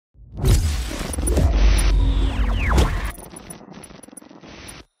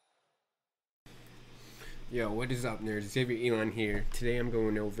Yo, what is up, nerds? Xavier Elon here. Today I'm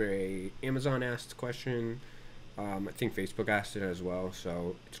going over a Amazon asked question. I think Facebook asked it as well.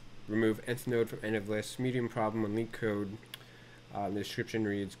 So it's remove nth node from end of list. Medium problem on LeetCode. The description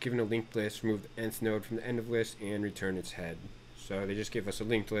reads: given a linked list, remove the nth node from the end of list and return its head. So they just gave us a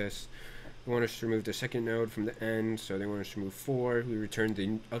linked list. They want us to remove the second node from the end, so they want us to remove 4. We returned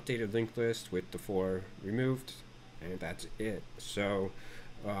the updated linked list with the 4 removed, and that's it. So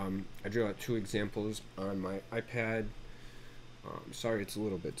I drew out 2 examples on my iPad. Sorry it's a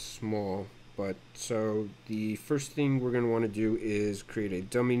little bit small, but so the first thing we're going to want to do is create a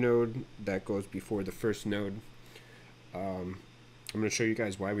dummy node that goes before the first node. I'm going to show you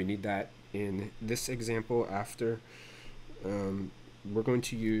guys why we need that in this example after. We're going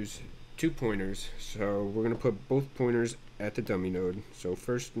to use 2 pointers, so we're going to put both pointers at the dummy node, so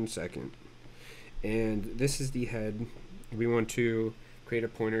first and second. And this is the head. We want to create a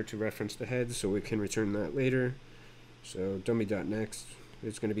pointer to reference the head so we can return that later. So dummy.next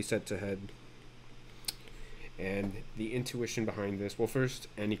is going to be set to head. And the intuition behind this, well, first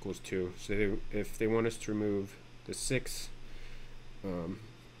n equals 2. So if they want us to remove the 6,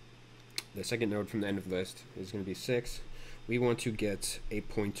 the second node from the end of the list is going to be 6. We want to get a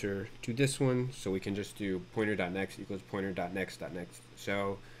pointer to this one, so we can just do pointer.next equals pointer.next.next.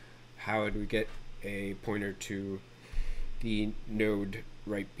 So how would we get a pointer to the node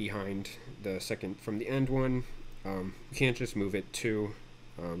right behind the second from the end one? We can't just move it 2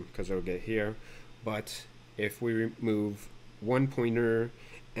 because it'll get here, but if we remove 1 pointer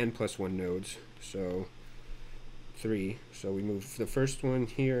n plus 1 nodes, so 3, so we move the first one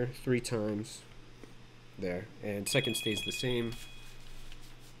here 3 times there, and second stays the same,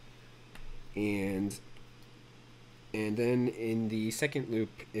 and then in the second loop,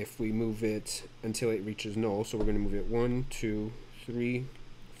 if we move it until it reaches null, so we're going to move it 1, 2, 3,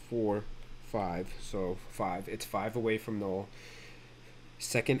 4, 5, so 5, it's 5 away from null.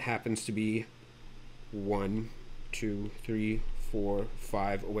 Second happens to be 1, 2, 3, 4,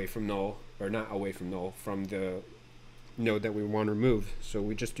 5 away from null, or not away from null, from the node that we want to remove. So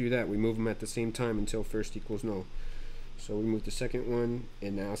we just do that, we move them at the same time until first equals null. So we move the second one,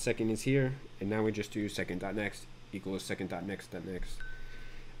 and now second is here, and now we just do second.next equals second.next.next.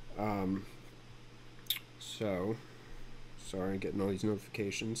 So sorry, getting all these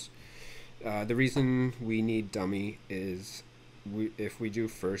notifications. The reason we need dummy is if we do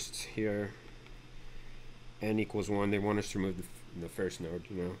first here, n equals 1, they want us to remove the first node,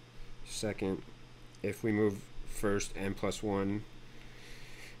 you know. Second, if we move first n plus 1,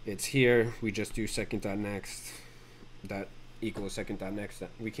 it's here, we just do second.next that equals second.next.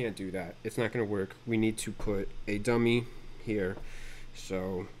 We can't do that, it's not going to work. We need to put a dummy here.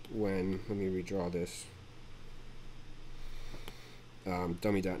 So let me redraw this.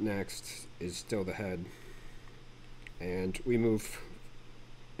 Dummy.next is still the head, and we move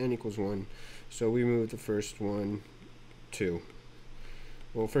n equals 1, so we move the first one 2.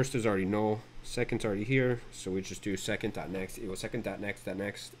 Well, first is already null, second's already here, so we just do second.next equals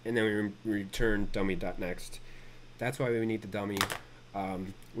second.next.next, and then we return dummy.next. That's why we need the dummy.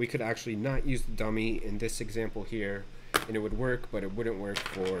 We could actually not use the dummy in this example here, and it would work, but it wouldn't work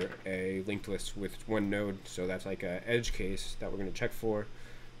for a linked list with 1 node, so that's like an edge case that we're going to check for.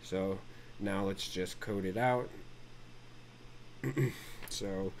 So now let's just code it out.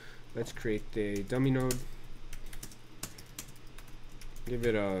 So let's create the dummy node, give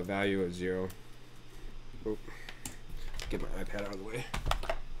it a value of 0. Oh, get my iPad out of the way.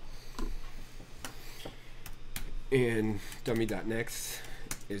 And dummy.next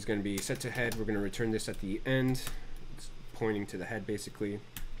is going to be set to head. We're going to return this at the end. It's pointing to the head basically.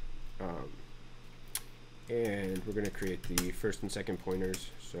 And we're going to create the first and second pointers.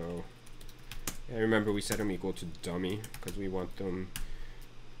 So, and remember, we set them equal to dummy because we want them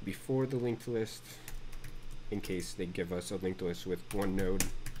before the linked list in case they give us a linked list with 1 node.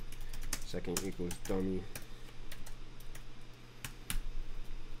 Second equals dummy.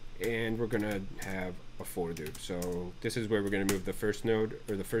 And we're going to have a for loop. So this is where we're going to move the first node,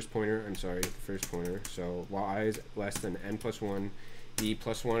 or the first pointer, I'm sorry, the first pointer. So while I is less than n plus 1, the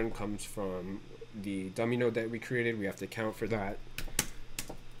plus 1 comes from the dummy node that we created. We have to account for that.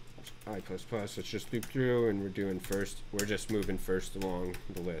 I plus plus, let's just loop through, and we're doing first. We're just moving first along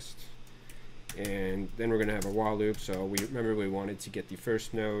the list. And then we're going to have a while loop. So we remember we wanted to get the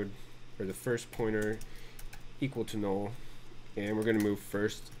first node, or the first pointer, equal to null. And we're going to move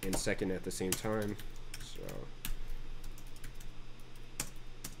first and second at the same time. So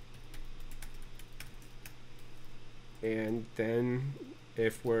and then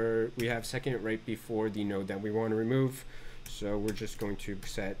if we have second right before the node that we want to remove, So we're just going to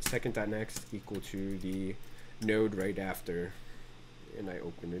set second.next equal to the node right after, and I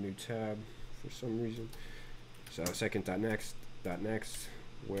open a new tab for some reason. So second.next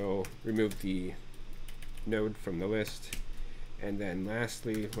will remove the node from the list, and then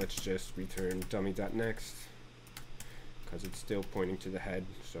lastly let's just return dummy.next because it's still pointing to the head,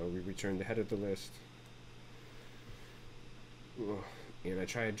 so we return the head of the list. And I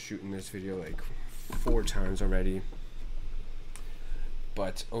tried shooting this video like 4 times already,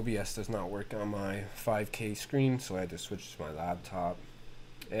 but OBS does not work on my 5K screen, so I had to switch to my laptop.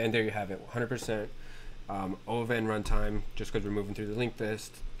 And there you have it, 100% O(n) runtime, just because we're moving through the linked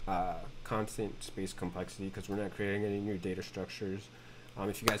list, constant space complexity because we're not creating any new data structures.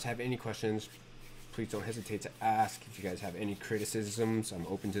 If you guys have any questions, please don't hesitate to ask. If you guys have any criticisms, I'm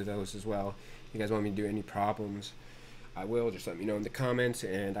open to those as well. If you guys want me to do any problems, I will. Just let me know in the comments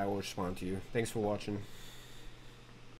and I will respond to you. Thanks for watching.